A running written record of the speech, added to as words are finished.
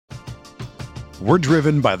We're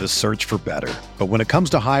driven by the search for better. But when it comes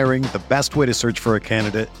to hiring, the best way to search for a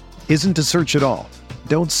candidate isn't to search at all.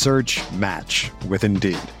 Don't search, match with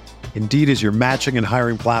Indeed. Indeed is your matching and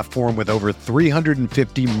hiring platform with over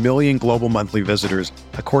 350 million global monthly visitors,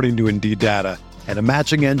 according to Indeed data, and a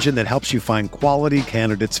matching engine that helps you find quality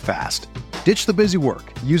candidates fast. Ditch the busy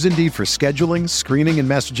work. Use Indeed for scheduling, screening, and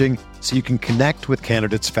messaging so you can connect with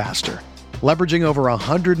candidates faster. Leveraging over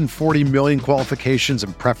 140 million qualifications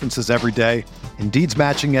and preferences every day, Indeed's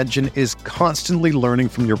matching engine is constantly learning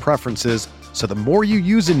from your preferences, so the more you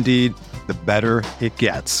use Indeed, the better it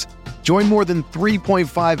gets. Join more than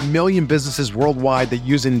 3.5 million businesses worldwide that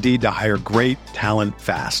use Indeed to hire great talent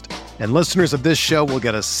fast. And listeners of this show will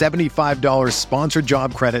get a $75 sponsored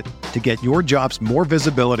job credit to get your jobs more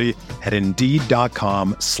visibility at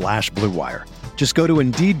Indeed.com/Blue Wire. Just go to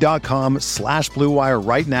Indeed.com/Blue Wire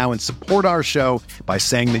right now and support our show by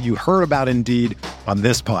saying that you heard about Indeed on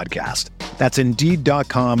this podcast. That's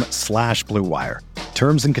Indeed.com/Blue Wire.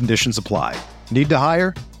 Terms and conditions apply. Need to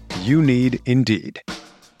hire? You need Indeed.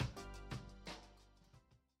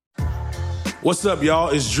 What's up, y'all?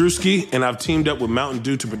 It's Drewski, and I've teamed up with Mountain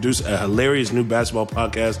Dew to produce a hilarious new basketball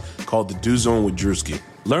podcast called The Dew Zone with Drewski.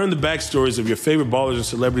 Learn the backstories of your favorite ballers and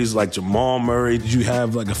celebrities like Jamal Murray. Did you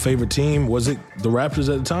have like a favorite team? Was it the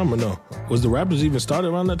Raptors at the time or no? Was the Raptors even started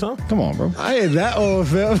around that time? Come on, bro. I ain't that old,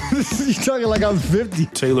 fam. You talking like I'm 50.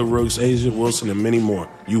 Taylor Rooks, Asia Wilson, and many more.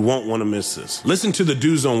 You won't want to miss this. Listen to The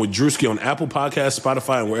Dew Zone with Drewski on Apple Podcasts,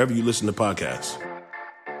 Spotify, and wherever you listen to podcasts.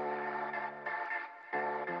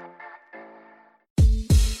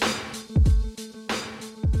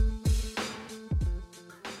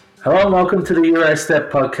 Hello and welcome to the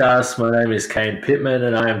Eurostep podcast. My name is Kane Pittman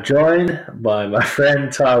and I am joined by my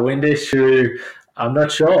friend Ty Windish, who I'm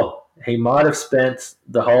not sure. He might have spent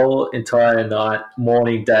the whole entire night,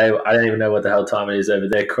 morning, day, I don't even know what the hell time it is over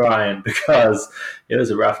there, crying because it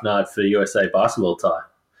was a rough night for USA basketball, Ty.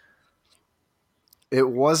 It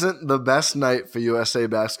wasn't the best night for USA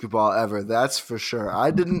basketball ever, that's for sure.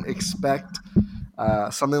 I didn't expect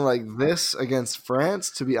something like this against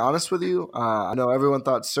France, to be honest with you. I know everyone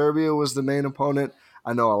thought Serbia was the main opponent.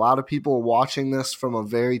 I know a lot of people watching this from a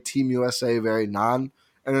very Team USA, very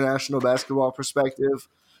non-international basketball perspective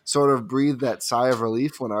sort of breathed that sigh of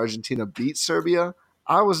relief when Argentina beat Serbia.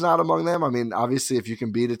 I was not among them. I mean, obviously, if you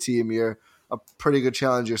can beat a team, you're a pretty good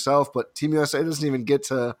challenge yourself, but Team USA doesn't even get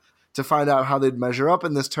to find out how they'd measure up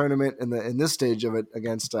in this tournament in this stage of it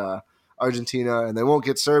against Argentina, and they won't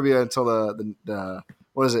get Serbia until the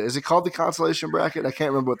what is it? Is it called the consolation bracket? I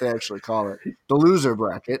can't remember what they actually call it. The loser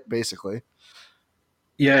bracket, basically.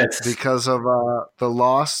 Yeah, it's because of the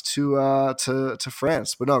loss to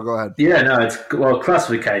France. But no, go ahead. Yeah, no, it's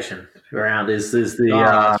classification round is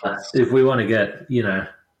the if we want to get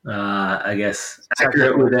I guess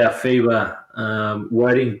accurate with our FIBA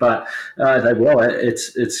wording, but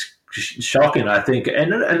it's shocking, I think,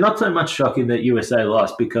 and not so much shocking that USA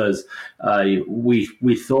lost because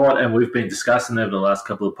we thought, and we've been discussing over the last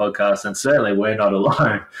couple of podcasts, and certainly we're not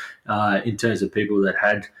alone in terms of people that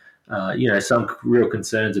had some real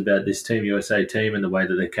concerns about this Team USA team and the way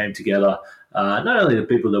that they came together. Not only the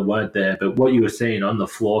people that weren't there, but what you were seeing on the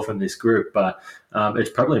floor from this group. But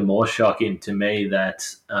it's probably more shocking to me that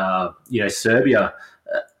Serbia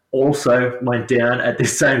also went down at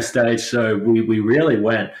this same stage. So we really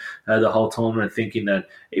went the whole tournament thinking that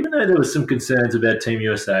even though there was some concerns about Team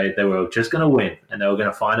USA, they were just going to win and they were going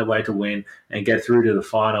to find a way to win and get through to the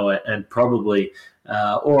final and probably, in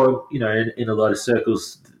a lot of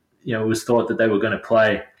circles, it was thought that they were going to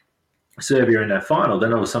play Serbia in that final.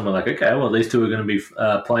 Then all of a sudden we're like, okay, well, these two are going to be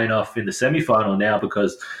playing off in the semi-final now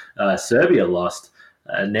because Serbia lost.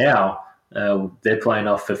 Now they're playing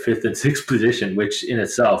off for 5th and 6th position, which in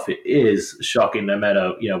itself is shocking. No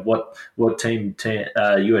matter what team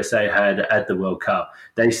USA had at the World Cup,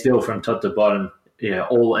 they still from top to bottom,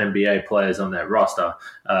 all NBA players on that roster.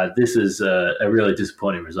 This is a really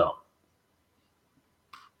disappointing result.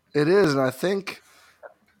 It is, and I think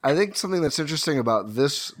something that's interesting about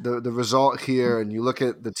this, the result here, and you look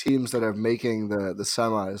at the teams that are making the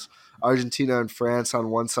semis, Argentina and France on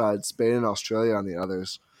one side, Spain and Australia on the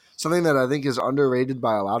others. Something that I think is underrated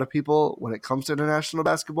by a lot of people when it comes to international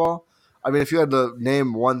basketball. I mean, if you had to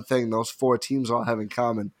name one thing those four teams all have in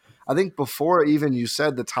common, I think before even you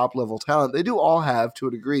said the top-level talent, they do all have, to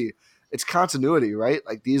a degree, it's continuity, right?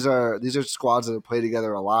 Like these are squads that have played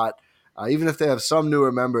together a lot. Even if they have some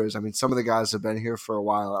newer members, I mean, some of the guys have been here for a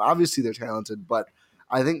while, and obviously they're talented, but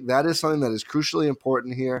I think that is something that is crucially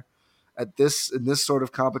important here in this sort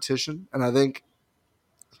of competition. And I think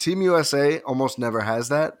Team USA almost never has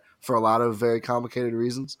that for a lot of very complicated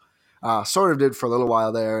reasons. Sort of did for a little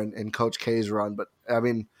while there in Coach K's run. But, I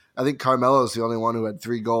mean, I think Carmelo is the only one who had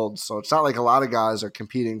 3 golds. So it's not like a lot of guys are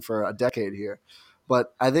competing for a decade here.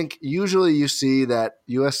 But I think usually you see that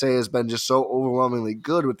USA has been just so overwhelmingly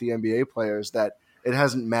good with the NBA players that it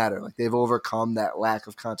hasn't mattered. Like they've overcome that lack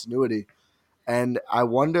of continuity. And I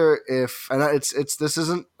wonder if, and this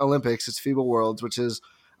isn't Olympics, it's FIBA Worlds, which is,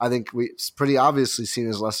 I think it's pretty obviously seen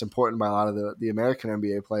as less important by a lot of the American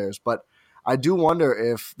NBA players. But I do wonder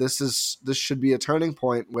if this should be a turning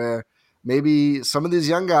point where maybe some of these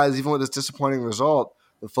young guys, even with this disappointing result,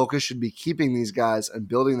 the focus should be keeping these guys and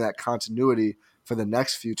building that continuity for the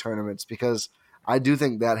next few tournaments, because I do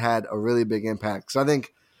think that had a really big impact. Because I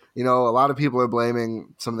think, a lot of people are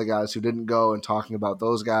blaming some of the guys who didn't go and talking about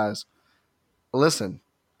those guys. Listen,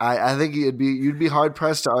 I think you'd be hard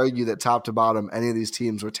pressed to argue that top to bottom, any of these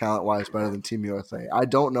teams were talent wise better than Team USA. I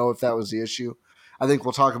don't know if that was the issue. I think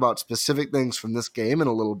we'll talk about specific things from this game in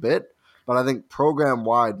a little bit, but I think program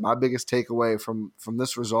wide, my biggest takeaway from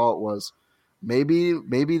this result was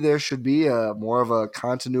maybe there should be more of a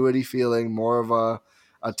continuity feeling, more of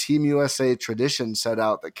a Team USA tradition set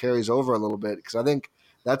out that carries over a little bit, because I think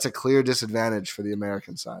that's a clear disadvantage for the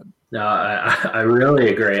American side. No, I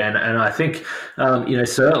really agree. And I think,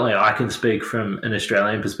 certainly I can speak from an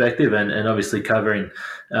Australian perspective and obviously covering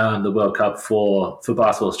the World Cup for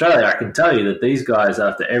Basketball Australia. I can tell you that these guys,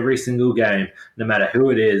 after every single game, no matter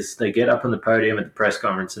who it is, they get up on the podium at the press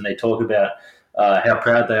conference and they talk about how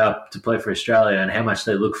proud they are to play for Australia and how much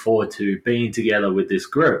they look forward to being together with this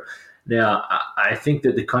group. Now, I think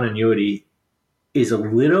that the continuity is a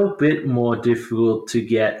little bit more difficult to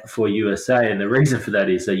get for USA. And the reason for that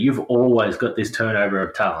is that you've always got this turnover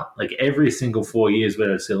of talent. Like every single 4 years,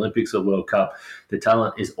 whether it's the Olympics or World Cup, the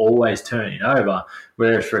talent is always turning over.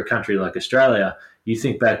 Whereas for a country like Australia, you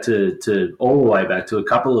think back to all the way back to a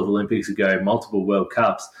couple of Olympics ago, multiple World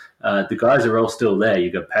Cups, the guys are all still there.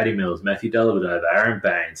 You've got Patty Mills, Matthew Dellavedova, Aaron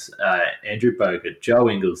Baines, Andrew Bogut, Joe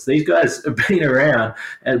Ingles. These guys have been around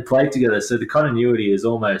and played together. So the continuity is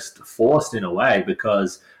almost forced in a way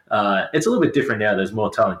because it's a little bit different now. There's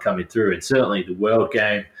more talent coming through. And certainly the world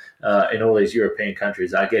game in all these European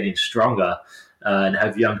countries are getting stronger and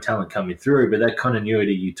have young talent coming through. But that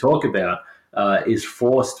continuity you talk about is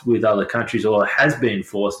forced with other countries, or has been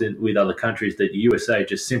forced with other countries, that the USA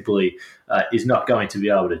just simply is not going to be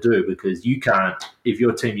able to do, because you can't, if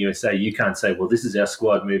you're Team USA, you can't say, well, this is our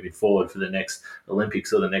squad moving forward for the next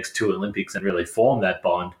Olympics or the next 2 Olympics and really form that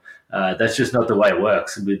bond. That's just not the way it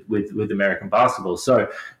works with American basketball. So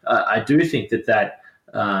I do think that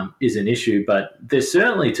is an issue, but there's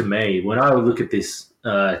certainly, to me, when I look at this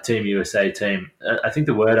Team USA team, I think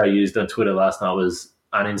the word I used on Twitter last night was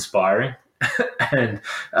uninspiring. And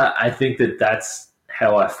I think that's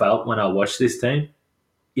how I felt when I watched this team.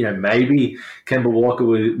 Maybe Kemba Walker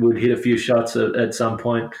would hit a few shots at some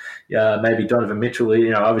point. Maybe Donovan Mitchell,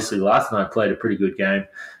 obviously last night played a pretty good game.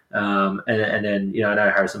 And then, I know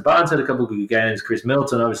Harrison Barnes had a couple of good games. Chris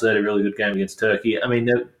Middleton obviously had a really good game against Turkey. I mean,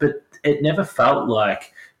 but it never felt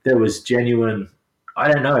like there was genuine,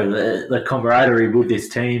 I don't know, the camaraderie with this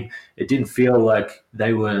team. It didn't feel like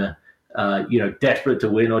they were desperate to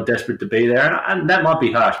win or desperate to be there. And that might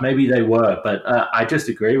be harsh. Maybe they were, but I just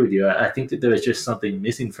agree with you. I think that there was just something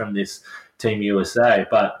missing from this Team USA,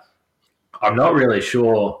 but I'm not really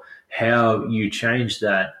sure how you change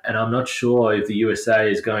that. And I'm not sure if the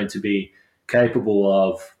USA is going to be capable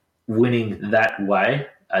of winning that way.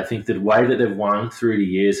 I think the way that they've won through the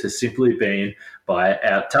years has simply been by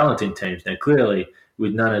out-talenting teams. Now, clearly,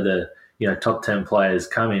 with none of the top 10 players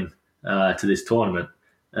coming to this tournament,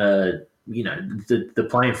 the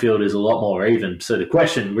playing field is a lot more even. So the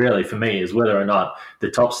question really for me is whether or not the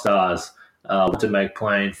top stars want to make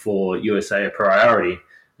playing for USA a priority.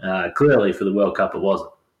 Clearly for the World Cup, it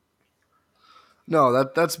wasn't. No,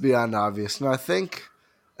 that's beyond obvious. And I think,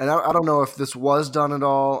 and I don't know if this was done at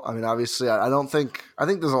all. I mean, obviously, I think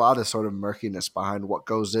there's a lot of sort of murkiness behind what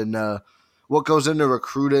goes into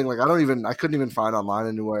recruiting. Like I couldn't even find online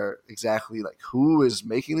anywhere exactly like who is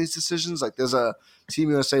making these decisions. Like there's a Team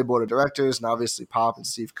USA board of directors, and obviously Pop and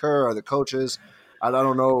Steve Kerr are the coaches. I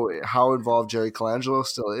don't know how involved Jerry Colangelo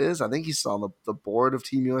still is. I think he's still on the board of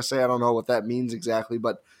Team USA. I don't know what that means exactly,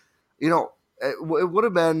 but it would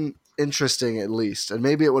have been interesting at least, and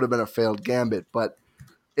maybe it would have been a failed gambit, but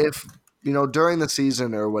if during the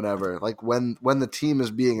season or whatever, like when the team is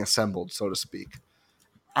being assembled, so to speak,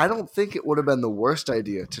 I don't think it would have been the worst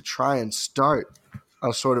idea to try and start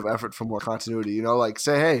a sort of effort for more continuity. Like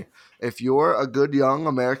say, hey, if you're a good young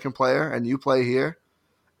American player and you play here,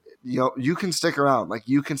 you can stick around. Like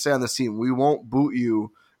you can stay on the team. We won't boot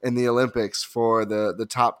you in the Olympics for the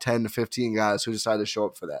top 10 to 15 guys who decide to show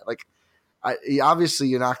up for that. Like, obviously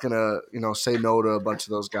you're not going to, say no to a bunch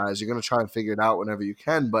of those guys. You're going to try and figure it out whenever you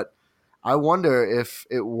can. But I wonder if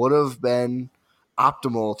it would have been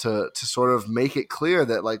optimal to sort of make it clear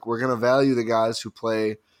that, like, we're going to value the guys who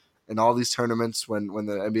play in all these tournaments when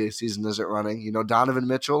the NBA season isn't running. Donovan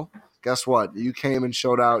Mitchell, guess what? You came and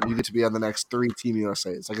showed out. You get to be on the next 3 Team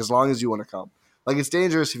USAs. Like, as long as you want to come. Like, it's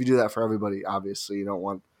dangerous if you do that for everybody, obviously. You don't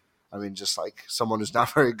want, just like someone who's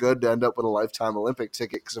not very good to end up with a lifetime Olympic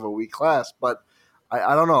ticket because of a weak class. But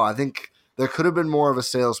I don't know. I think there could have been more of a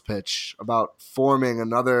sales pitch about forming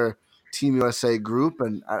another Team USA group.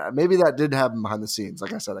 And maybe that did happen behind the scenes.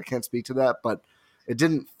 Like I said, I can't speak to that. But it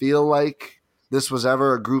didn't feel like this was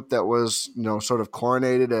ever a group that was, sort of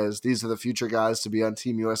coronated as these are the future guys to be on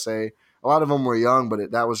Team USA. A lot of them were young,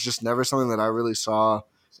 but that was just never something that I really saw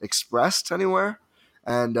expressed anywhere.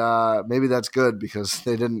 And maybe that's good because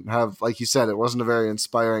they didn't have, like you said, it wasn't a very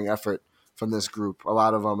inspiring effort from this group. A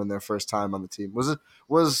lot of them in their first time on the team.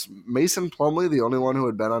 Was Mason Plumlee the only one who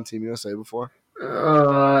had been on Team USA before?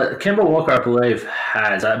 Kemba Walker, I believe,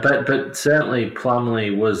 has, but certainly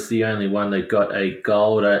Plumlee was the only one that got a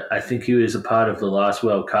gold. I think he was a part of the last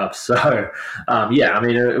World Cup. So,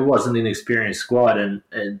 it wasn't an experienced squad, and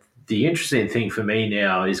the interesting thing for me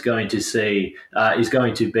now is going to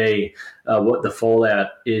be what the fallout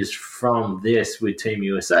is from this with Team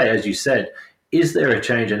USA. As you said, is there a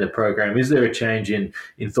change in the program? Is there a change in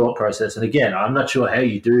thought process? And again, I'm not sure how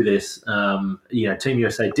you do this. Team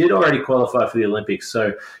USA did already qualify for the Olympics.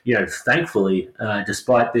 So, thankfully,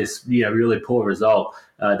 despite this, really poor result,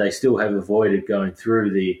 they still have avoided going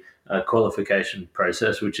through the qualification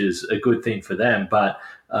process, which is a good thing for them. But,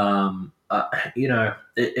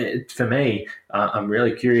 for me, I'm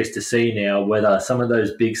really curious to see now whether some of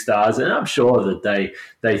those big stars, and I'm sure that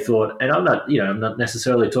they thought, and I'm not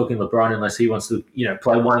necessarily talking LeBron unless he wants to,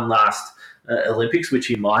 play one last Olympics, which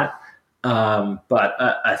he might. But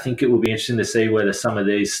I think it will be interesting to see whether some of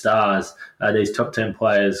these stars, these top 10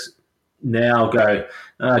 players, now go,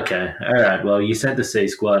 okay, all right, well, you sent the C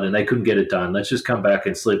squad and they couldn't get it done. Let's just come back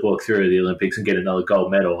and sleepwalk through the Olympics and get another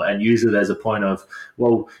gold medal and use it as a point of,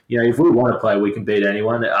 well, if we want to play, we can beat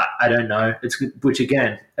anyone. I don't know. Which,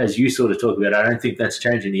 again, as you sort of talk about, I don't think that's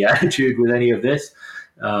changing the attitude with any of this.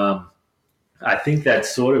 I think that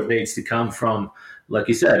sort of needs to come from, like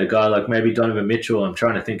you said, a guy like maybe Donovan Mitchell. I'm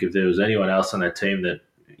trying to think if there was anyone else on that team that,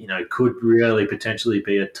 could really potentially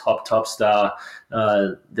be a top star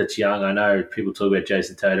that's young. I know people talk about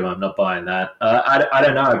Jason Tatum. I'm not buying that. I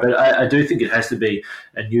don't know, but I do think it has to be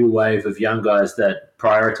a new wave of young guys that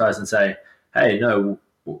prioritize and say, hey, no,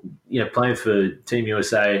 playing for Team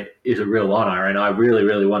USA is a real honor, and I really,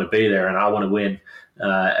 really want to be there, and I want to win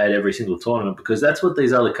at every single tournament, because that's what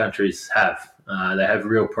these other countries have. They have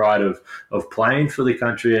real pride of playing for the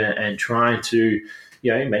country and trying to,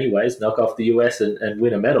 in many ways, knock off the US and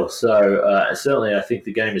win a medal. So certainly I think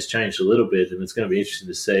the game has changed a little bit, and it's going to be interesting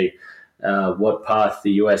to see what path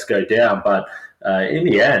the US go down. But in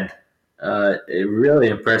the end, a really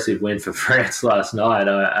impressive win for France last night.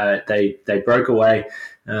 They broke away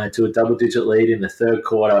to a double-digit lead in the third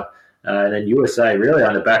quarter, and then USA, really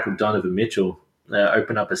on the back of Donovan Mitchell,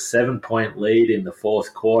 opened up a 7-point lead in the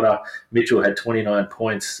fourth quarter. Mitchell had 29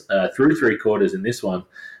 points through 3 quarters in this one.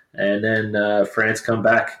 And then France come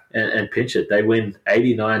back and pinch it. They win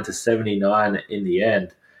 89-79 in the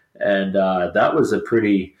end. And that was a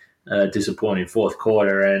pretty disappointing fourth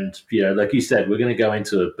quarter. And, like you said, we're going to go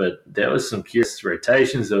into it, but there was some curious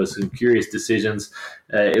rotations. There was some curious decisions.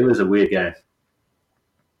 It was a weird game.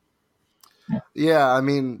 Yeah,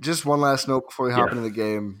 just one last note before we hop into the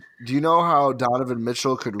game. Do you know how Donovan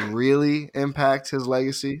Mitchell could really impact his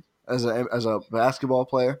legacy as a basketball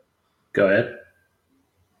player? Go ahead.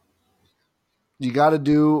 You got to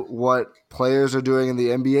do what players are doing in the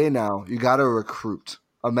NBA now. You got to recruit.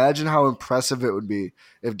 Imagine how impressive it would be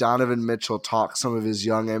if Donovan Mitchell talked some of his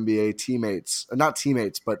young NBA teammates, not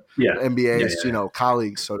teammates, but NBA's,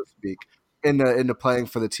 colleagues, so to speak, into playing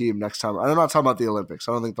for the team next time. I'm not talking about the Olympics.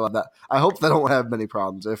 I don't think they'll have that. I hope they don't have many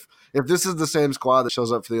problems. If this is the same squad that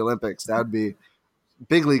shows up for the Olympics, that would be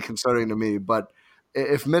bigly concerning to me. But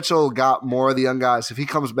if Mitchell got more of the young guys, if he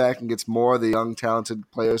comes back and gets more of the young, talented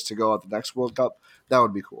players to go at the next World Cup, that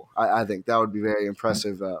would be cool. I think that would be very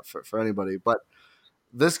impressive for anybody. But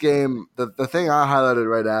this game, the thing I highlighted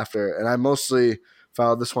right after, and I mostly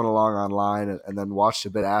followed this one along online and then watched a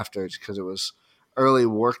bit after because it was early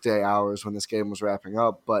workday hours when this game was wrapping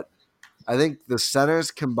up. But I think the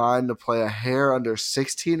centers combined to play a hair under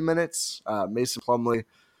 16 minutes. Mason Plumlee,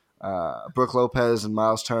 Brook Lopez, and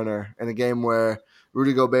Miles Turner in a game where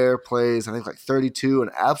Rudy Gobert plays, I think, like 32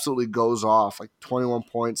 and absolutely goes off, like 21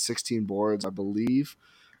 points, 16 boards, I believe.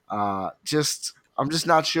 I'm just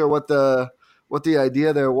not sure what the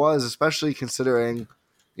idea there was, especially considering,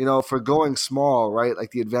 for going small, right?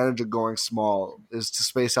 Like the advantage of going small is to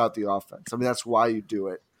space out the offense. I mean, that's why you do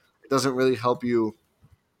it. It doesn't really help you.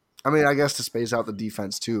 I mean, I guess to space out the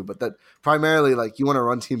defense too, but that primarily, like, you want to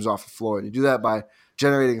run teams off the floor, and you do that by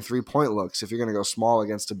generating 3-point looks if you're going to go small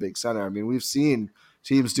against a big center. I mean, we've seen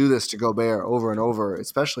teams do this to Gobert over and over,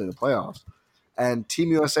 especially in the playoffs. And Team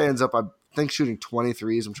USA ends up, I think, shooting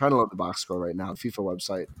 23s. I'm trying to load the box score right now. The FIFA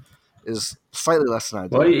website is slightly less than I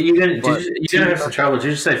do. Well, you're going to have some trouble. Did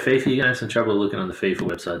you just say FIFA? You're going to have some trouble looking on the FIFA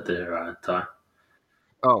website there, Ty.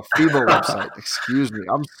 Oh, FIBA website. Excuse me.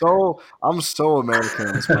 I'm so American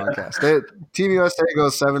on this podcast. Team USA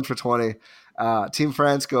goes 7 for 20. Team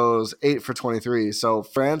France goes 8 for 23. So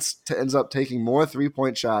France ends up taking more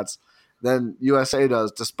 3-point shots than USA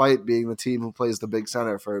does, despite being the team who plays the big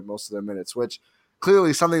center for most of their minutes, which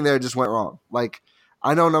clearly something there just went wrong. Like,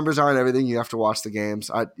 I know numbers aren't everything. You have to watch the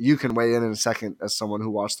games. You can weigh in a second as someone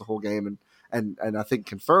who watched the whole game and I think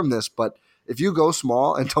confirm this, but if you go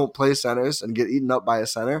small and don't play centers and get eaten up by a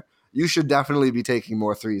center, you should definitely be taking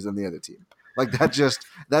more threes than the other team. Like,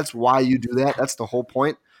 that's why you do that. That's the whole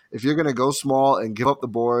point. If you're going to go small and give up the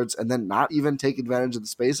boards and then not even take advantage of the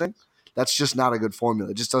spacing, that's just not a good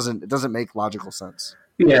formula. It doesn't make logical sense.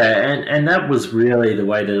 Yeah, and that was really the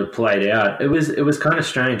way that it played out. It was kind of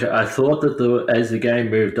strange. I thought that as the game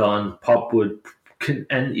moved on, Pop would,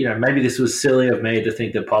 and maybe this was silly of me to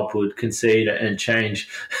think that Pop would concede and change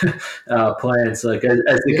plans like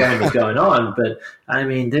as the game was going on. But I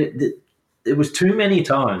mean, it was too many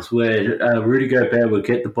times where Rudy Gobert would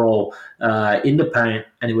get the ball in the paint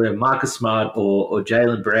and he would have Marcus Smart or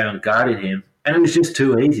Jaylen Brown guarding him, and it was just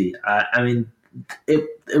too easy. I mean,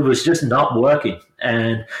 it was just not working.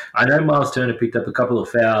 And I know Miles Turner picked up a couple of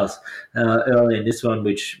fouls early in this one,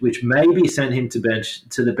 which maybe sent him to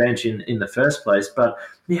the bench in the first place. But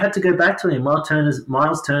you had to go back to him.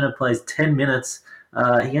 Miles Turner plays 10 minutes.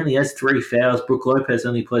 He only has 3 fouls. Brook Lopez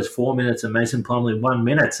only plays 4 minutes, and Mason Plumlee 1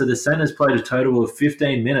 minute. So the centers played a total of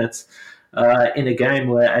 15 minutes in a game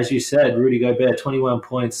where, as you said, Rudy Gobert 21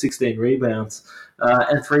 points, 16 rebounds.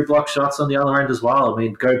 And 3 block shots on the other end as well. I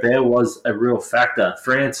mean, Gobert was a real factor.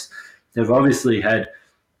 France have obviously had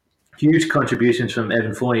huge contributions from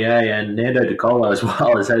Evan Fournier, and Nando De Colo as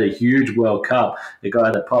well has had a huge World Cup, a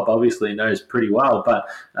guy that Pop obviously knows pretty well.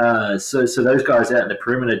 But so those guys out in the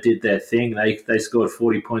perimeter did their thing. They scored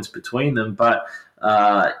 40 points between them. But,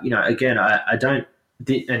 again, I don't.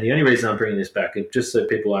 And the only reason I'm bringing this back is just so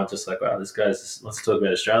people aren't just like, wow, this guy's let's talk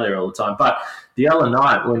about Australia all the time. But the other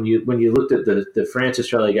night, when you looked at the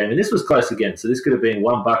France-Australia game, and this was close again, so this could have been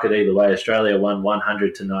one bucket either way. Australia won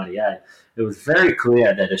 100-98. It was very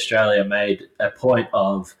clear that Australia made a point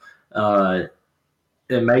of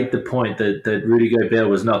it made the point that Rudy Gobert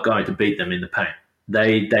was not going to beat them in the paint.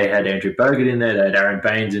 They had Andrew Bogut in there, they had Aaron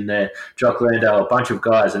Baines in there, Jock Landale, a bunch of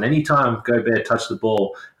guys, and anytime Gobert touched the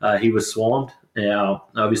ball, he was swarmed. Now,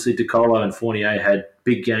 obviously, De Colo and Fournier had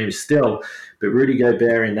big games still, but Rudy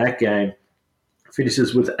Gobert in that game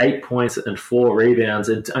finishes with 8 points and 4 rebounds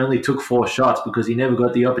and only took 4 shots because he never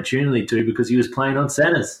got the opportunity to because he was playing on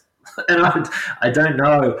centers. And I don't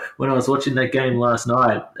know, when I was watching that game last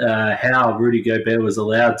night, how Rudy Gobert was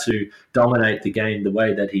allowed to dominate the game the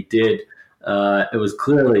way that he did. It was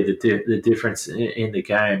clearly the difference in the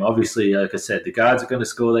game. Obviously, like I said, the guards are going to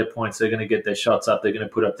score their points. They're going to get their shots up. They're going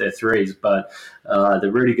to put up their threes. But the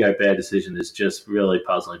Rudy Gobert decision is just really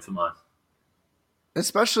puzzling for mine.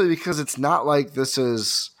 Especially because it's not like this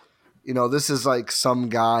is like some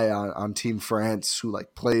guy on Team France who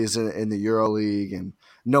like plays in the EuroLeague and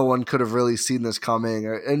no one could have really seen this coming.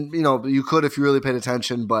 And, you could if you really paid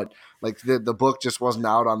attention, but like the book just wasn't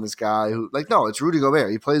out on this guy who no, it's Rudy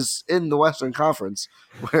Gobert. He plays in the Western Conference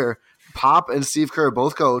where Pop and Steve Kerr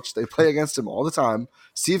both coach. They play against him all the time.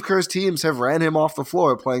 Steve Kerr's teams have ran him off the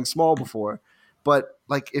floor playing small before. But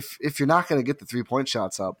like if you're not going to get the 3-point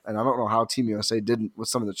shots up, and I don't know how Team USA didn't with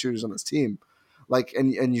some of the shooters on this team, like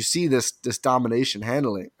and you see this domination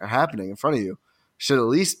happening in front of you, should at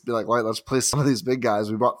least be like, right, let's play some of these big guys.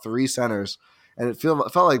 We brought 3 centers. And it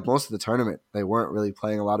felt like most of the tournament, they weren't really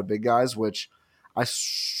playing a lot of big guys, which I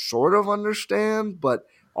sort of understand, but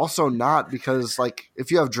also not because, like,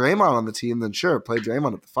 if you have Draymond on the team, then sure, play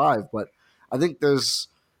Draymond at the 5. But I think there's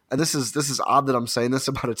 – and this is odd that I'm saying this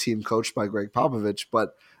about a team coached by Greg Popovich,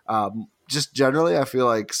 but just generally I feel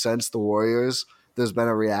like since the Warriors there's been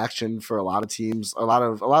a reaction for a lot of teams, a lot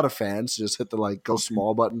of fans to just hit the like go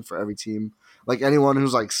small button for every team. Like anyone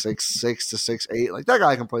who's like 6'6" to 6'8", like that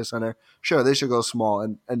guy can play center. Sure, they should go small,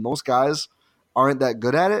 and most guys aren't that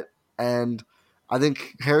good at it. And I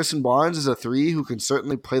think Harrison Barnes is a 3 who can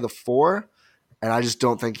certainly play the 4, and I just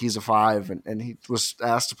don't think he's a 5. And he was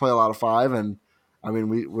asked to play a lot of 5, and I mean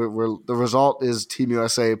we're the result is Team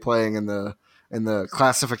USA playing in the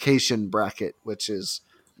classification bracket, which is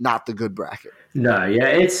not the good bracket. No, yeah,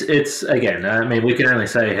 it's again. I mean, we can only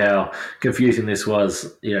say how confusing this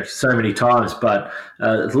was, so many times. But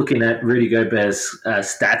looking at Rudy Gobert's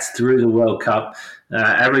stats through the World Cup,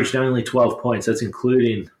 averaged only 12 points. That's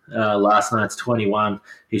including last night's 21.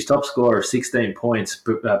 His top score of 16 points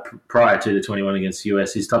prior to the 21 against the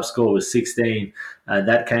US. His top score was 16.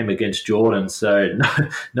 That came against Jordan, so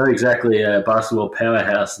not exactly a basketball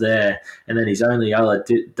powerhouse there. And then his only other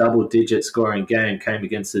double-digit scoring game came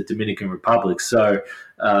against the Dominican Republic. So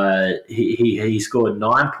he scored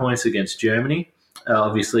 9 points against Germany,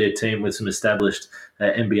 obviously a team with some established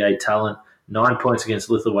NBA talent. 9 points against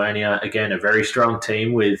Lithuania, again, a very strong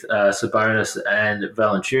team with Sabonis and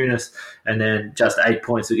Valanciunas, and then just 8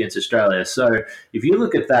 points against Australia. So if you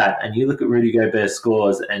look at that and you look at Rudy Gobert's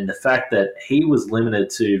scores and the fact that he was limited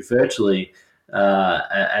to virtually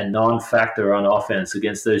a non-factor on offense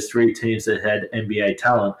against those 3 teams that had NBA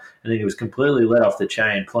talent, and then he was completely let off the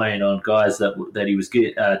chain playing on guys that he was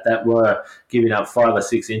that were giving up 5 or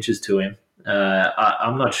 6 inches to him.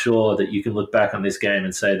 I'm not sure that you can look back on this game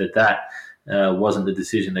and say that wasn't the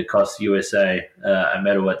decision that cost USA a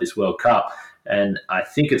medal at this World Cup. And I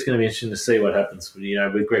think it's going to be interesting to see what happens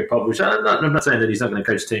with Greg Popovich. I'm not saying that he's not going to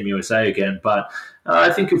coach Team USA again, but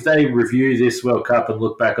I think if they review this World Cup and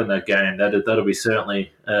look back on that game, that'll be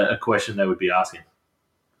certainly a question they would be asking.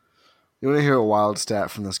 You want to hear a wild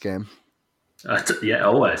stat from this game? Yeah,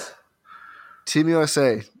 always. Team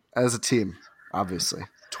USA as a team, obviously,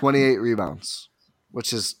 28 rebounds,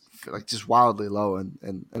 which is like just wildly low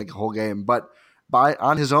in a whole game. But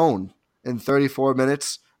on his own, in 34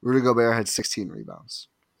 minutes, Rudy Gobert had 16 rebounds.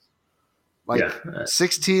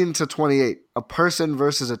 16 to 28. A person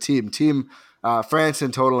versus a team. France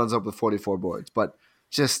in total ends up with 44 boards. But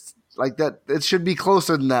just like that, it should be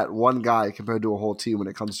closer than that one guy compared to a whole team when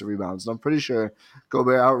it comes to rebounds. And I'm pretty sure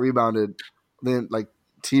Gobert out-rebounded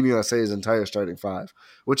Team USA's entire starting 5,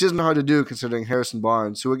 which isn't hard to do considering Harrison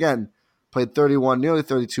Barnes, who, again, played 31, nearly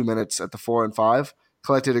 32 minutes at the 4 and 5,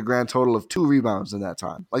 collected a grand total of 2 rebounds in that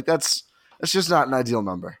time. That's just not an ideal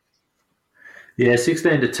number. Yeah,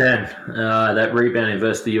 16 to 10. That rebounding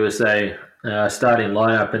versus the USA starting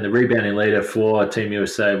lineup, and the rebounding leader for Team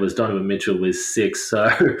USA was Donovan Mitchell with 6. So,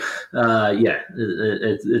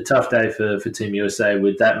 it's a tough day for Team USA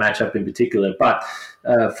with that matchup in particular. But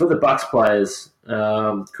for the Bucks players,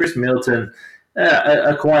 Chris Middleton,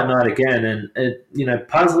 a quiet night again, and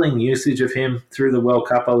puzzling usage of him through the World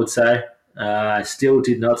Cup, I would say. Still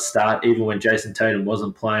did not start even when Jason Tatum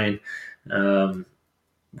wasn't playing.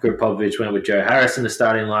 Greg Popovich went with Joe Harris in the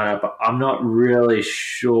starting lineup. I'm not really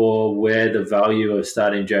sure where the value of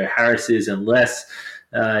starting Joe Harris is unless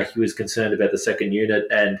he was concerned about the second unit.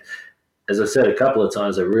 And as I said a couple of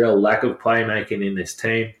times, a real lack of playmaking in this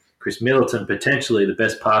team. Chris Middleton, potentially the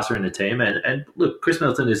best passer in the team. And look, Chris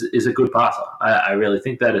Middleton is a good passer. I really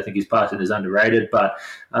think that. I think his passing is underrated. But,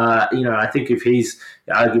 I think if he's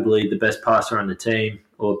arguably the best passer on the team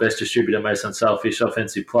or best distributor, most unselfish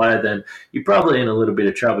offensive player, then you're probably in a little bit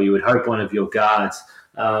of trouble. You would hope one of your guards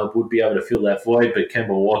would be able to fill that void. But Kemba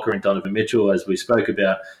Walker and Donovan Mitchell, as we spoke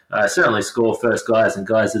about, certainly score first guys and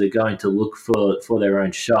guys that are going to look for their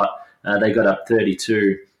own shot. They got up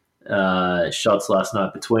 32 shots last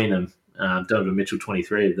night between them. Donovan Mitchell,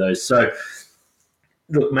 23 of those. So,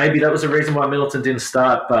 look, maybe that was the reason why Middleton didn't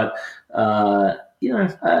start, but, a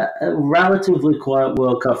relatively quiet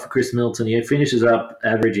World Cup for Chris Middleton. He finishes up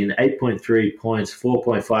averaging 8.3 points,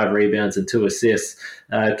 4.5 rebounds, and 2 assists.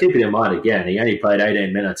 Keeping in mind, again, he only played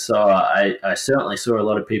 18 minutes, so I certainly saw a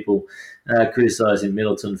lot of people criticizing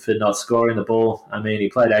Middleton for not scoring the ball. I mean, he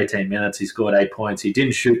played 18 minutes, he scored 8 points, he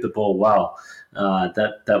didn't shoot the ball well.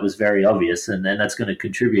 That was very obvious, and that's going to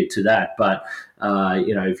contribute to that. But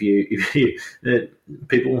if you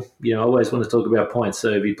people always want to talk about points. So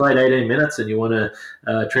if he played 18 minutes and you want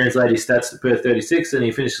to translate his stats to per 36, and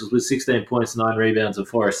he finishes with 16 points, 9 rebounds, and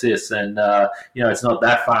 4 assists, and it's not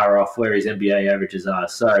that far off where his NBA averages are.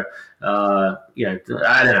 So I don't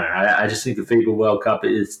know. I just think the FIBA World Cup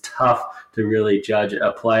is tough to really judge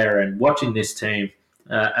a player. And watching this team,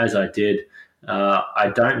 as I did.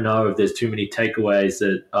 I don't know if there's too many takeaways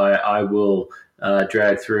that I will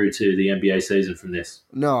drag through to the NBA season from this.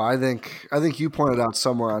 No, I think you pointed out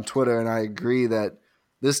somewhere on Twitter, and I agree that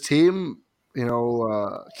this team,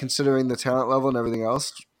 considering the talent level and everything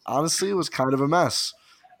else, honestly was kind of a mess.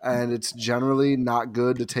 And it's generally not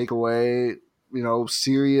good to take away,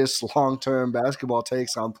 serious long-term basketball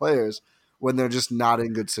takes on players when they're just not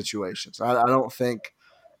in good situations. I don't think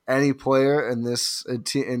any player in this in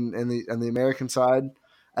the American side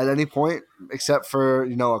at any point, except for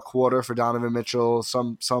a quarter for Donovan Mitchell,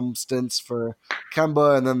 some stints for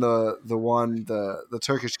Kemba, and then the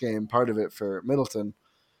Turkish game part of it for Middleton.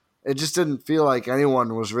 It just didn't feel like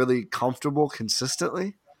anyone was really comfortable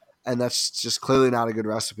consistently, and that's just clearly not a good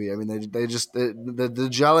recipe. I mean, the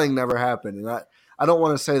gelling never happened, and I don't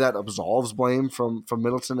want to say that absolves blame from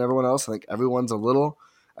Middleton and everyone else. I think everyone's a little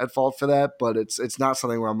at fault for that, but it's not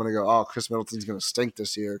something where I'm going to go, oh, Chris Middleton's going to stink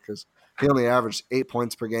this year because he only averaged 8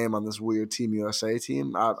 points per game on this weird Team USA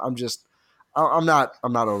team. I'm not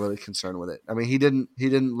overly concerned with it. I mean, he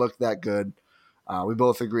didn't look that good. We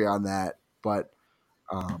both agree on that, but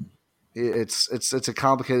it's a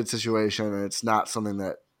complicated situation, and it's not something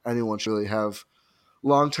that anyone should really have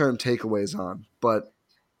long-term takeaways on. But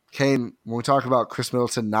Kane, when we talk about Chris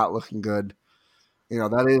Middleton not looking good,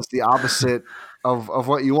 that is the opposite of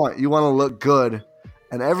what you want. You want to look good,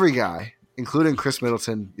 and every guy, including Chris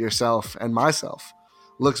Middleton, yourself, and myself,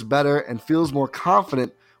 looks better and feels more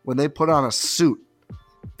confident when they put on a suit.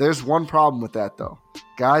 There's one problem with that, though.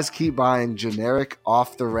 Guys keep buying generic,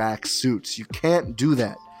 off-the-rack suits. You can't do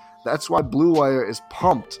that. That's why Blue Wire is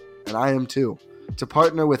pumped, and I am too, to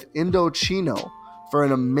partner with Indochino for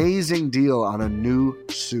an amazing deal on a new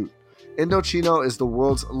suit. Indochino is the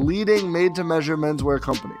world's leading made-to-measure menswear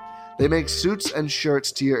company. They make suits and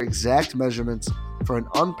shirts to your exact measurements for an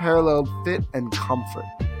unparalleled fit and comfort.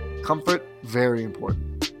 Comfort, very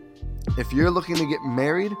important. If you're looking to get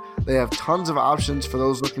married, they have tons of options for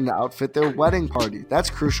those looking to outfit their wedding party. That's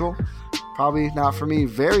crucial. Probably not for me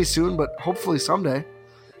very soon, but hopefully someday.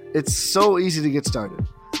 It's so easy to get started.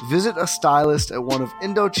 Visit a stylist at one of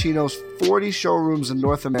Indochino's 40 showrooms in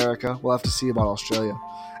North America. We'll have to see about Australia.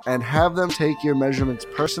 And have them take your measurements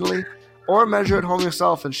personally, or measure at home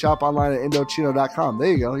yourself and shop online at Indochino.com.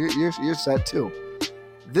 There you go. You're set too.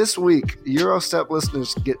 This week, Eurostep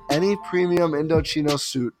listeners get any premium Indochino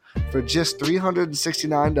suit for just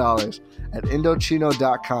 $369 at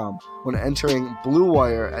Indochino.com when entering Blue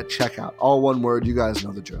Wire at checkout. All one word. You guys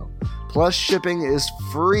know the drill. Plus, shipping is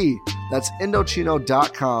free. That's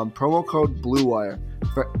Indochino.com, promo code Blue Wire,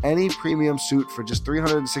 for any premium suit for just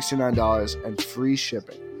 $369 and free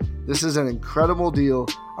shipping. This is an incredible deal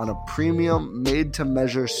on a premium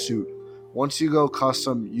made-to-measure suit. Once you go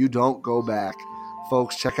custom, you don't go back.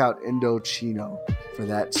 Folks, check out Indochino for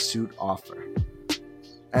that suit offer.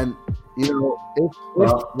 And,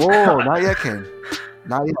 whoa, not yet, Ken.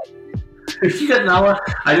 Not yet. If you got Noah,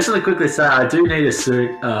 I just want to quickly say I do need a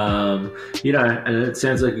suit. And it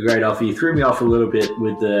sounds like a great offer. You threw me off a little bit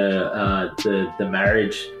with the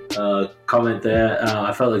marriage comment there.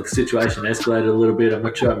 I felt like the situation escalated a little bit. I'm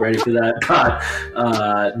not sure I'm ready for that, but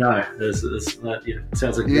no, it's not, it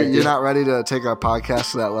sounds like you're not ready to take our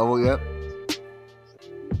podcast to that level yet.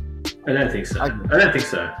 I don't think so. I don't think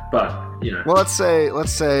so. But well, let's say we're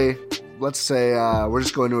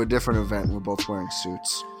just going to a different event and we're both wearing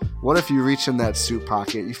suits. What if you reach in that suit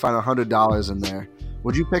pocket, you find $100 in there?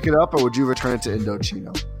 Would you pick it up or would you return it to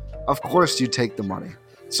Indochino? Of course you take the money.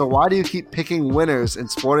 So why do you keep picking winners in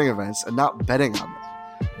sporting events and not betting on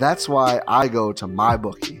them? That's why I go to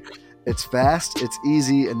MyBookie. It's fast, it's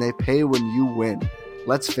easy, and they pay when you win.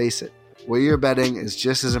 Let's face it, where you're betting is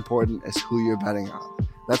just as important as who you're betting on.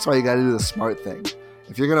 That's why you got to do the smart thing.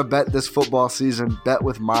 If you're going to bet this football season, bet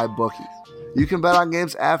with MyBookie. You can bet on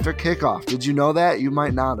games after kickoff. Did you know that? You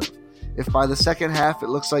might not have. If by the second half it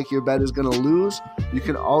looks like your bet is going to lose, you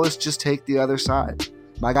can always just take the other side.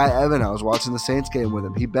 My guy Evan, I was watching the Saints game with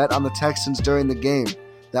him. He bet on the Texans during the game.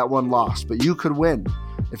 That one lost, but you could win.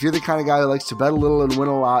 If you're the kind of guy who likes to bet a little and win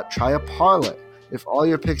a lot, try a parlay. If all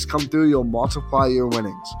your picks come through, you'll multiply your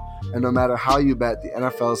winnings. And no matter how you bet, the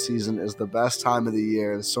NFL season is the best time of the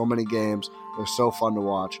year. There's so many games. They're so fun to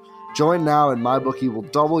watch. Join now and MyBookie will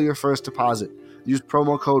double your first deposit. Use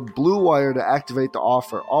promo code BLUEWIRE to activate the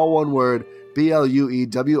offer. All one word,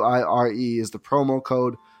 BLUEWIRE is the promo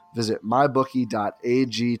code. Visit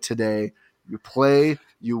mybookie.ag today. You play,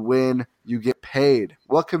 you win, you get paid.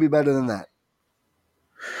 What could be better than that?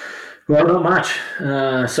 Well, not much.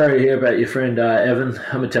 Sorry to hear about your friend Evan.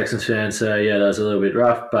 I'm a Texans fan, so yeah, that was a little bit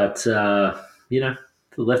rough. But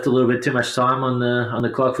left a little bit too much time on the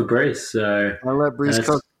clock for Breeze. So I let Breeze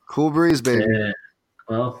cook. Cool Breeze, baby. Yeah.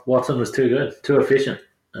 Well, Watson was too good, too efficient.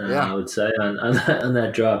 I would say, on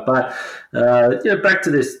that drive. But back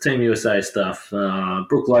to this Team USA stuff.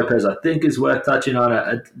 Brook Lopez, I think, is worth touching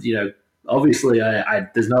on. Obviously,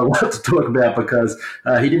 there's not a lot to talk about because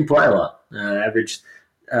he didn't play a lot. Averaged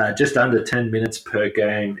just under 10 minutes per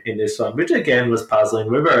game in this one, which again was puzzling.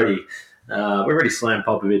 We've already slammed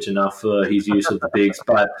Popovich enough for his use of the bigs,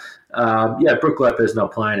 but Brook Lopez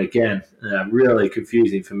not playing again, really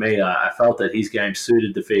confusing for me. I felt that his game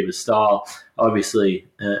suited the FIBA style. Obviously,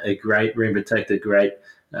 a great rim protector, great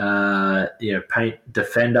paint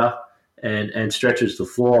defender, and stretches the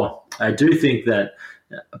floor. I do think that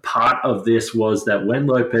part of this was that when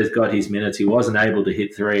Lopez got his minutes, he wasn't able to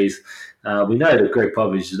hit threes. We know that Greg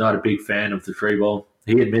Popovich is not a big fan of the free ball.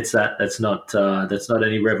 He admits that. That's not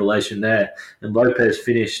any revelation there. And Lopez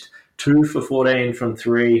finished 2 for 14 from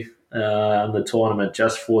 3 on the tournament,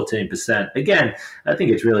 just 14%. Again, I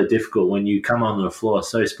think it's really difficult when you come on the floor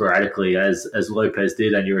so sporadically as Lopez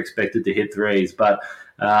did, and you're expected to hit threes. But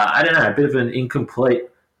I don't know, a bit of an incomplete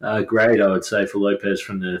grade, I would say, for Lopez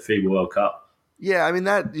from the FIBA World Cup. Yeah, I mean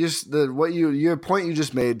that your point you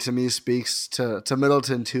just made to me speaks to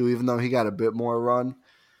Middleton too, even though he got a bit more run.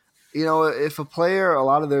 If a player, a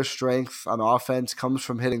lot of their strength on offense comes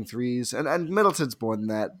from hitting threes, and Middleton's more than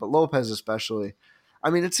that, but Lopez especially. I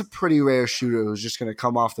mean, it's a pretty rare shooter who's just going to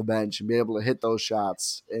come off the bench and be able to hit those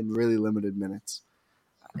shots in really limited minutes.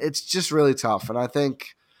 It's just really tough, and I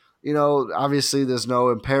think, obviously there's no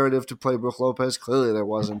imperative to play Brook Lopez. Clearly there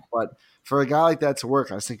wasn't, but for a guy like that to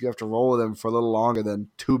work, I just think you have to roll with him for a little longer than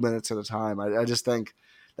 2 minutes at a time. I just think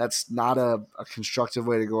that's not a constructive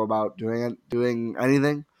way to go about doing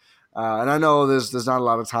anything. And I know there's not a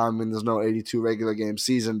lot of time. I mean, there's no 82 regular game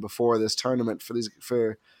season before this tournament for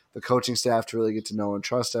the coaching staff to really get to know and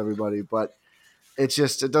trust everybody. But it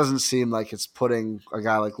doesn't seem like it's putting a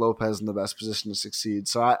guy like Lopez in the best position to succeed.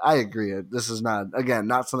 So I agree. This is not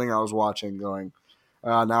something I was watching going,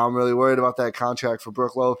 now I'm really worried about that contract for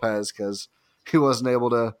Brook Lopez because he wasn't able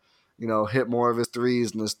to, hit more of his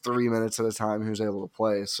threes in his 3 minutes at a time he was able to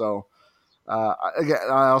play. So again,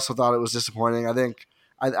 I also thought it was disappointing. I think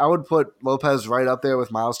I would put Lopez right up there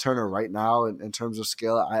with Miles Turner right now in terms of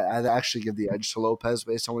skill. I'd actually give the edge to Lopez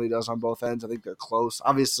based on what he does on both ends. I think they're close.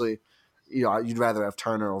 Obviously, you'd rather have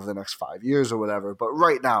Turner over the next 5 years or whatever. But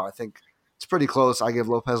right now, I think it's pretty close. I give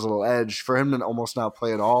Lopez a little edge. For him to almost not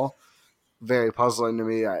play at all, very puzzling to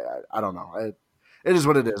me. I don't know. It is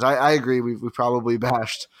what it is. I agree. We probably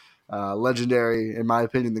bashed legendary, in my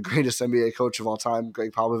opinion, the greatest NBA coach of all time,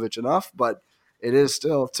 Greg Popovich, enough. But it is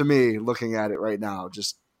still, to me, looking at it right now,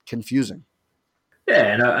 just confusing.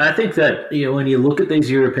 Yeah, and I think that when you look at these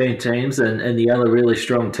European teams and the other really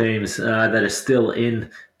strong teams that are still in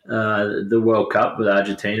the World Cup, with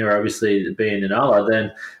Argentina obviously being another,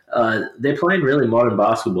 then they're playing really modern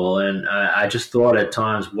basketball. And I just thought at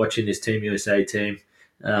times watching this Team USA team,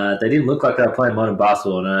 they didn't look like they were playing modern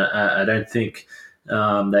basketball, and I don't think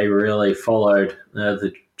they really followed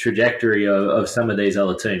the trajectory of some of these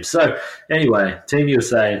other teams. So anyway, Team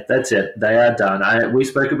USA, that's it. They are done. We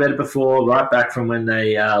spoke about it before, right back from when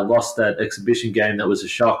they lost that exhibition game. That was a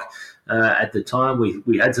shock. At the time,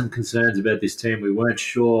 we had some concerns about this team. We weren't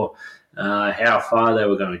sure how far they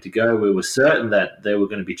were going to go. We were certain that there were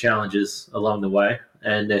going to be challenges along the way,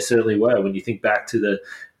 and there certainly were. When you think back to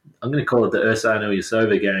I'm going to call it the Ersan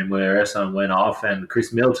Ilyasova game, where Ersan went off and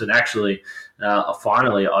Chris Middleton actually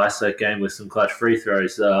finally iced that game with some clutch free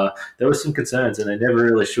throws. There were some concerns, and they never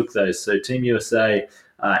really shook those. So Team USA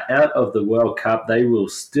out of the World Cup. They will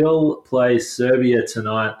still play Serbia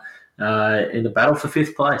tonight in the battle for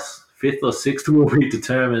fifth place. Fifth or sixth will be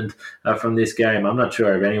determined from this game. I'm not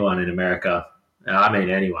sure if anyone in America,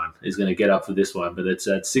 anyone, is going to get up for this one, but it's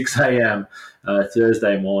at 6 a.m.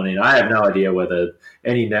 Thursday morning. I have no idea whether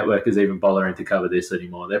any network is even bothering to cover this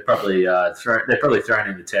anymore. They're probably thrown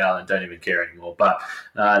in the towel and don't even care anymore. But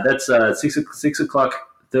that's 6 o'clock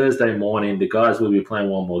Thursday morning. The guys will be playing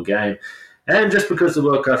one more game. And just because the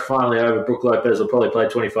World Cup's finally over, Brook Lopez will probably play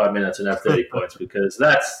 25 minutes and have 30 points because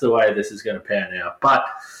that's the way this is going to pan out. But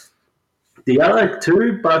the other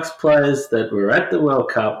two Bucks players that were at the World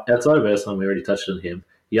Cup, outside of Ersan, we already touched on him,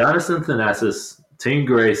 Giannis and Thanasis, Team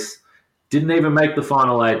Greece, didn't even make the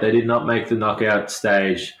Final Eight. They did not make the knockout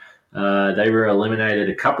stage. They were eliminated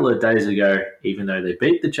a couple of days ago, even though they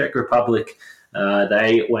beat the Czech Republic.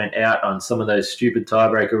 They went out on some of those stupid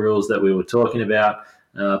tiebreaker rules that we were talking about.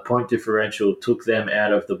 Point differential took them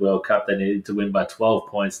out of the World Cup. They needed to win by 12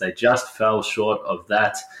 points. They just fell short of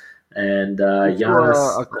that. And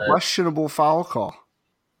Giannis, a questionable foul call.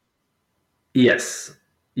 Yes,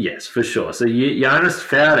 for sure. So Giannis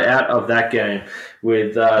fouled out of that game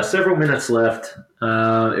with several minutes left.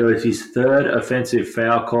 It was his third offensive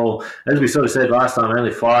foul call. As we sort of said last time,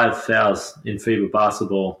 only 5 fouls in FIBA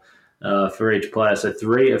basketball for each player. So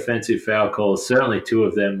 3 offensive foul calls. Certainly 2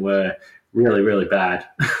 of them were really, really bad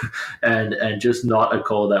and just not a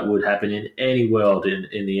call that would happen in any world in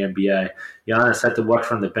the NBA. Giannis had to watch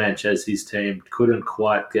from the bench as his team couldn't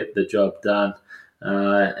quite get the job done.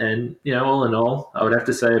 And, all in all, I would have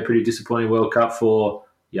to say a pretty disappointing World Cup for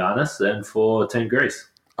Giannis and for Team Greece.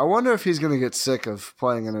 I wonder if he's going to get sick of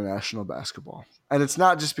playing international basketball. And it's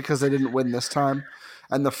not just because they didn't win this time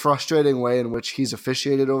and the frustrating way in which he's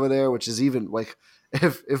officiated over there, which is even like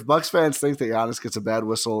if Bucks fans think that Giannis gets a bad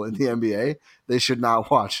whistle in the NBA, they should not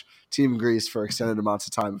watch Team Greece for extended amounts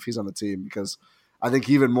of time if he's on the team, because I think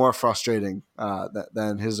even more frustrating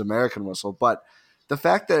than his American whistle. But the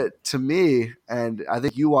fact that, to me, and I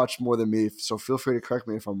think you watch more than me, so feel free to correct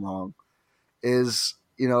me if I'm wrong, is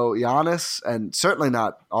Giannis, and certainly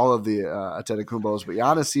not all of the Antetokounmpos, but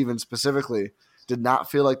Giannis even specifically did not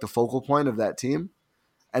feel like the focal point of that team.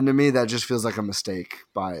 And to me, that just feels like a mistake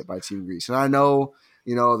by Team Greece. And I know,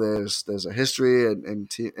 there's a history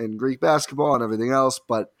in Greek basketball and everything else,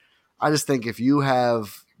 but I just think if you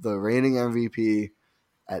have the reigning MVP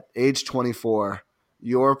at age 24,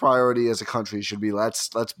 your priority as a country should be let's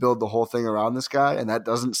build the whole thing around this guy, and that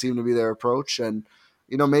doesn't seem to be their approach. And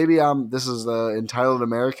maybe this is the entitled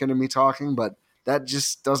American in me talking, but that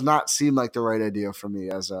just does not seem like the right idea for me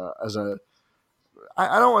as a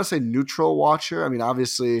I don't want to say neutral watcher. I mean,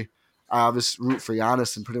 obviously, I root for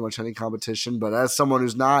Giannis in pretty much any competition, but as someone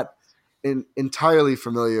who's not entirely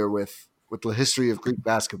familiar with the history of Greek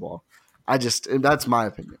basketball, that's my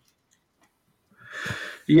opinion.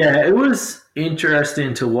 Yeah, it was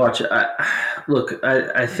interesting to watch.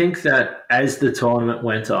 I think that as the tournament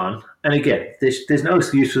went on, and again, there's no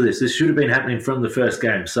excuse for this. This should have been happening from the first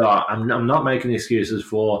game. So I'm not making excuses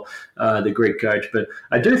for the Greek coach, but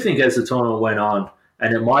I do think as the tournament went on,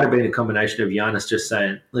 and it might have been a combination of Giannis just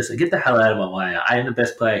saying, listen, get the hell out of my way. I am the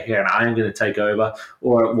best player here and I am going to take over.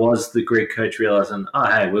 Or it was the Greek coach realizing,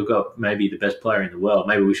 hey, we've got maybe the best player in the world.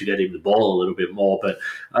 Maybe we should get him the ball a little bit more. But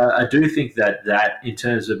I do think that in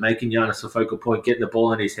terms of making Giannis a focal point, getting the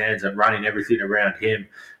ball in his hands and running everything around him,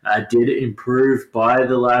 did improve by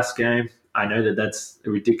the last game. I know that that's a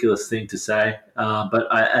ridiculous thing to say,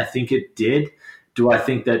 but I think it did. Do I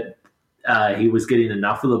think that he was getting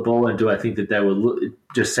enough of the ball, and do I think that they were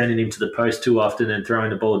just sending him to the post too often and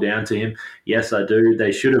throwing the ball down to him? Yes, I do.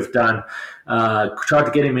 They should have tried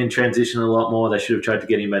to get him in transition a lot more. They should have tried to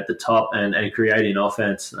get him at the top and creating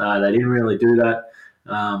offense. They didn't really do that.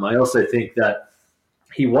 I also think that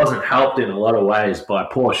he wasn't helped in a lot of ways by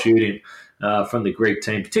poor shooting from the Greek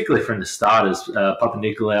team, particularly from the starters.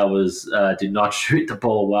 Papanikolaou did not shoot the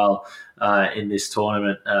ball well in this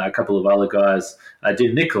tournament. A couple of other guys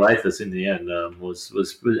did. Nikolaithos in the end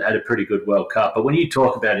had a pretty good World Cup. But when you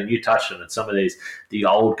talk about, and you touched on it, some of the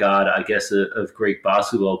old guard, I guess, of Greek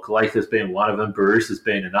basketball, Kalaithos being one of them, Barousas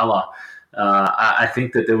being another. I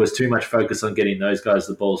think that there was too much focus on getting those guys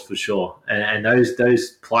the balls for sure. And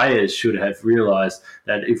those players should have realized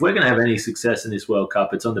that if we're going to have any success in this World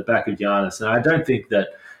Cup, it's on the back of Giannis. And I don't think that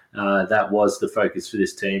that was the focus for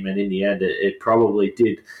this team. And in the end, it probably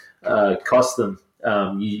did cost them.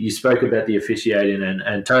 You spoke about the officiating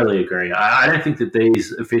and totally agree. I don't think that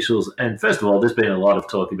these officials, and first of all, there's been a lot of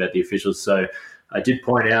talk about the officials. So I did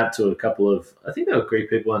point out to a couple of, I think they were Greek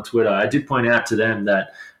people on Twitter, I did point out to them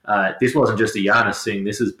that this wasn't just a Giannis thing.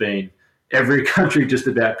 This has been every country just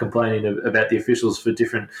about complaining about the officials for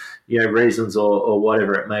different reasons or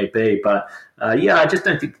whatever it may be. But I just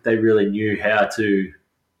don't think that they really knew how to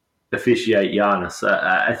officiate Giannis.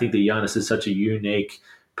 I think that Giannis is such a unique,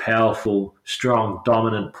 powerful, strong,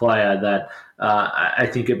 dominant player that I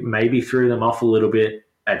think it maybe threw them off a little bit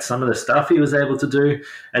at some of the stuff he was able to do,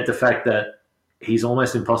 at the fact that he's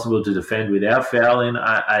almost impossible to defend without fouling.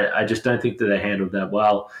 I just don't think that they handled that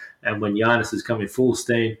well. And when Giannis is coming full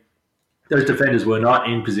steam, those defenders were not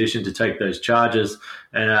in position to take those charges.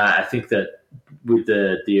 And I think that with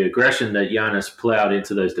the aggression that Giannis plowed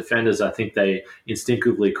into those defenders, I think they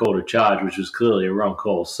instinctively called a charge, which was clearly a wrong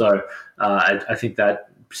call. So I think that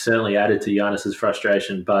certainly added to Giannis's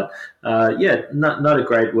frustration. But not a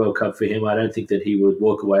great World Cup for him. I don't think that he would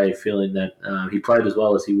walk away feeling that he played as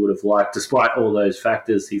well as he would have liked. Despite all those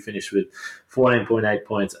factors, he finished with 14.8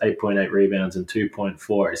 points, 8.8 rebounds, and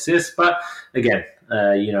 2.4 assists. But again,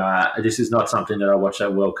 this is not something that I watched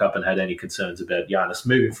that World Cup and had any concerns about Giannis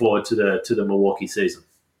moving forward to the Milwaukee season.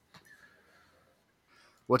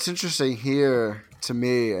 What's interesting here to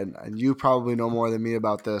me, and you probably know more than me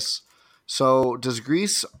about this, so does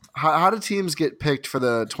Greece – how do teams get picked for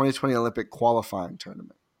the 2020 Olympic qualifying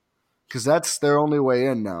tournament? Because that's their only way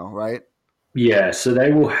in now, right? Yeah, so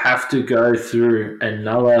they will have to go through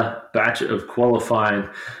another batch of qualifying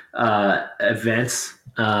events.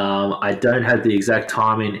 I don't have the exact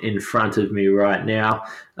timing in front of me right now.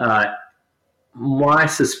 My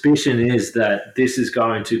suspicion is that this is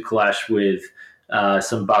going to clash with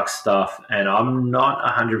some Bucks stuff, and I'm not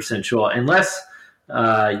 100% sure unless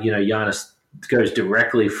Giannis goes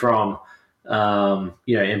directly from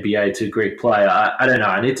NBA to Greek play. I don't know.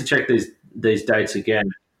 I need to check these dates again.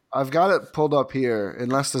 I've got it pulled up here,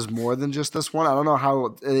 unless there's more than just this one. I don't know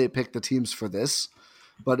how they picked the teams for this,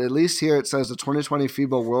 but at least here it says the 2020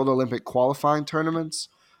 FIBA World Olympic qualifying tournaments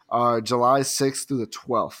are July 6th through the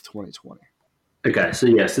 12th, 2020. Okay, so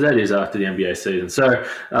that is after the NBA season. So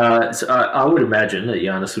I would imagine that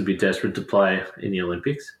Giannis would be desperate to play in the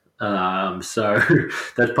Olympics. So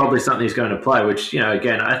that's probably something he's going to play, which,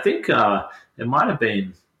 again, I think it might have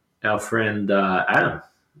been our friend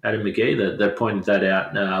Adam McGee that pointed that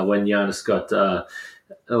out when Giannis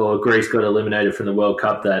Greece got eliminated from the World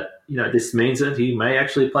Cup, that this means that he may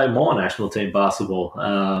actually play more national team basketball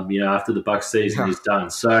after the Bucks season is done.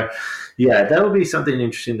 So that will be something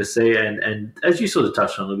interesting to see, and as you sort of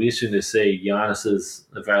touched on, it'll be interesting to see Giannis's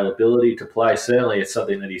availability to play. Certainly it's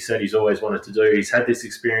something that he said he's always wanted to do. He's had this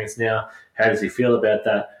experience now. How does he feel about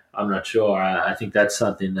that? I'm not sure. I think that's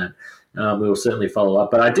something that we will certainly follow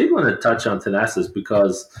up. But I did want to touch on Thanasis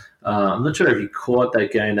because I'm not sure if you caught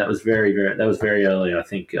that game. That was very early, I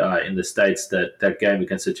think, in the States, that game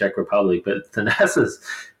against the Czech Republic. But Thanasis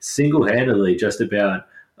single-handedly just about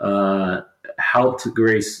helped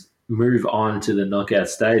Greece move on to the knockout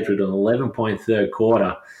stage with an 11-point third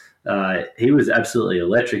quarter. He was absolutely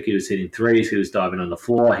electric. He was hitting threes. He was diving on the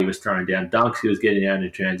floor. He was throwing down dunks. He was getting out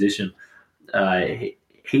in transition.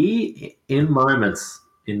 He, in moments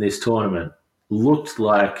in this tournament, looked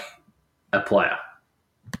like a player.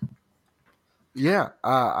 Yeah,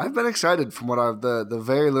 I've been excited from what the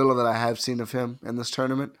very little that I have seen of him in this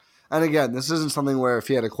tournament. And again, this isn't something where if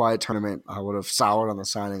he had a quiet tournament, I would have soured on the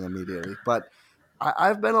signing immediately. But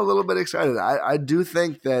I've been a little bit excited. I do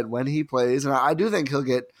think that when he plays, and I do think he'll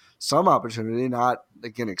get some opportunity, not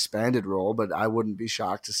like an expanded role, but I wouldn't be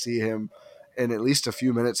shocked to see him in at least a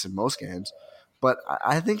few minutes in most games. But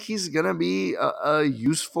I think he's going to be a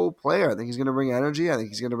useful player. I think he's going to bring energy. I think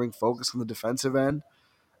he's going to bring focus on the defensive end.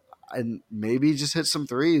 And maybe just hit some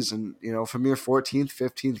threes. And, from your 14th,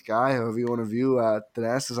 15th guy, however you want to view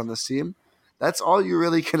Thanasis on this team, that's all you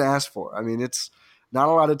really can ask for. I mean, it's not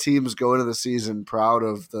a lot of teams go into the season proud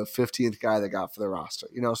of the 15th guy they got for their roster.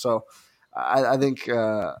 So I think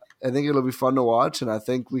it'll be fun to watch, and I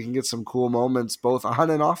think we can get some cool moments both on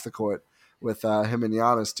and off the court with him and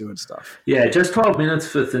Giannis doing stuff. Yeah, just 12 minutes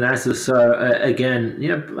for Thanasis. So, again,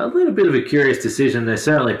 a little bit of a curious decision. They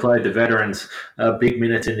certainly played the veterans big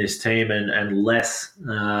minutes in this team and less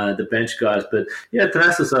the bench guys. But,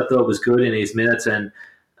 Thanasis I thought was good in his minutes. And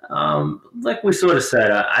like we sort of said,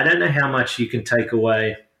 I don't know how much you can take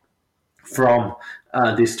away from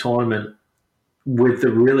this tournament with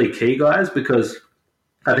the really key guys, because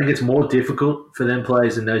I think it's more difficult for them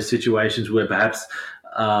players in those situations where perhaps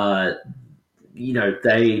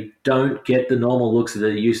they don't get the normal looks that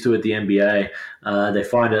they're used to at the NBA. They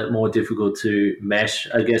find it more difficult to mesh,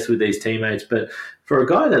 I guess, with these teammates. But for a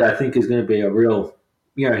guy that I think is going to be a real,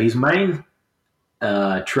 his main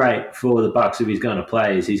trait for the Bucks if he's going to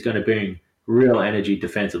play is he's going to bring real energy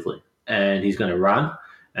defensively, and he's going to run,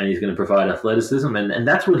 and he's going to provide athleticism, and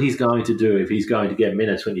that's what he's going to do if he's going to get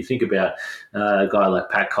minutes. When you think about a guy like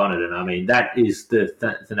Pat Connaughton, I mean, that is the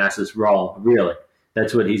Thanasis role, really.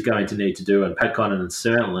 That's what he's going to need to do, and Pat Connaughton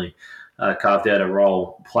certainly carved out a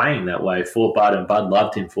role playing that way for Bud, and Bud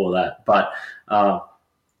loved him for that. But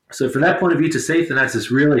so from that point of view, to see Thanasis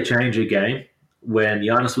really change a game when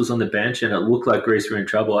Giannis was on the bench and it looked like Greece were in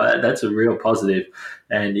trouble, that's a real positive.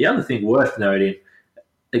 And the other thing worth noting,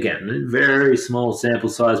 again, very small sample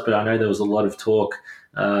size, but I know there was a lot of talk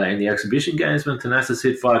in the exhibition games when Thanasis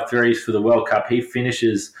hit 5 threes for the World Cup. He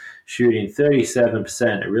finishes shooting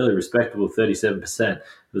 37%, a really respectable 37%. It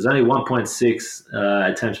was only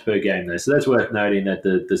 1.6 attempts per game there. So that's worth noting that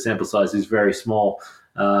the sample size is very small.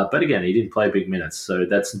 But again, he didn't play big minutes, so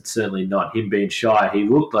that's certainly not him being shy. He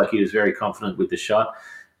looked like he was very confident with the shot,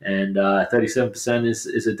 and 37%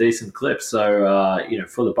 is a decent clip. So,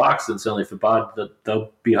 for the Bucks and certainly for Bud,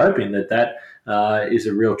 they'll be hoping that is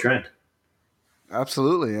a real trend.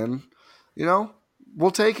 Absolutely, and,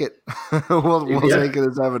 we'll take it. we'll take it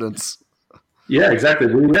as evidence. Yeah, exactly.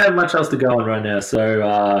 We don't have much else to go on right now.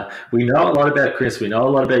 So we know a lot about Chris. We know a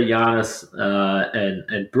lot about Giannis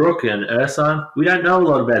and Brooke and Ersan. We don't know a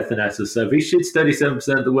lot about Thanasis. So if he shoots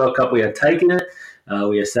 37% of the World Cup, we are taking it.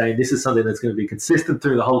 we are saying this is something that's going to be consistent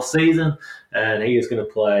through the whole season, and he is going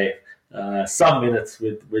to play some minutes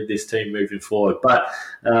with this team moving forward. But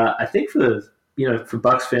I think for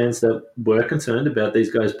Bucks fans that were concerned about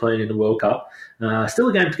these guys playing in the World Cup, still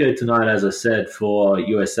a game to go tonight, as I said, for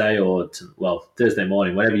USA or, Thursday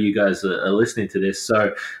morning, whenever you guys are listening to this.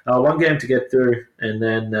 So one game to get through, and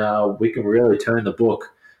then we can really turn the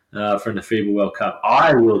book from the FIBA World Cup.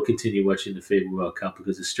 I will continue watching the FIBA World Cup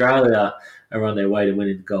because Australia are on their way to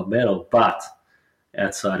winning the gold medal. But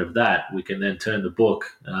outside of that, we can then turn the book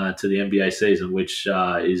to the NBA season, which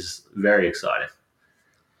is very exciting.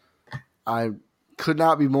 I could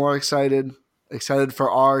not be more excited. Excited for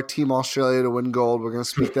our Team Australia to win gold. We're going to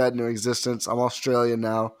speak that into existence. I'm Australian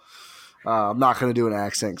now. I'm not going to do an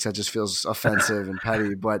accent because that just feels offensive and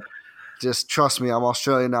petty. But just trust me, I'm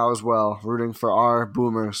Australian now as well, rooting for our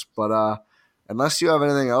Boomers. But unless you have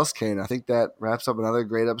anything else, Kane, I think that wraps up another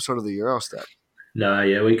great episode of the Eurostep. No,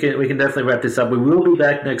 yeah, we can definitely wrap this up. We will be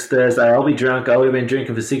back next Thursday. I'll be drunk. I'll have been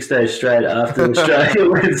drinking for 6 days straight after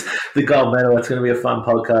Australia wins the gold medal. It's going to be a fun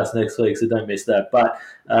podcast next week, so don't miss that. But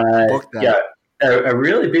a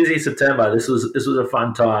really busy September. This was a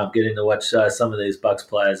fun time getting to watch some of these Bucks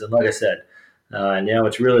players. And like I said, now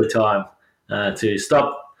it's really time to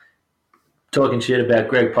stop talking shit about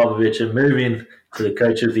Greg Popovich and move in to the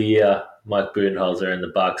Coach of the Year, Mike Budenholzer, and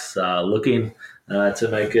the Bucks looking to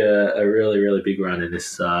make a really, really big run in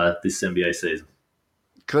this NBA season.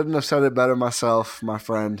 Couldn't have said it better myself, my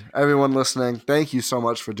friend. Everyone listening, thank you so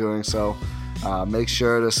much for doing so. Make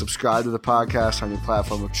sure to subscribe to the podcast on your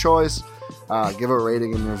platform of choice. Give a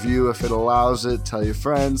rating and review if it allows it. Tell your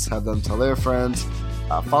friends. Have them tell their friends.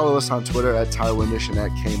 Follow us on Twitter at Ty Windish and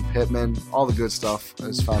at Kane Pittman. All the good stuff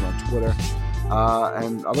is found on Twitter.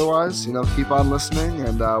 And otherwise, keep on listening,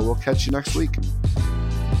 and we'll catch you next week.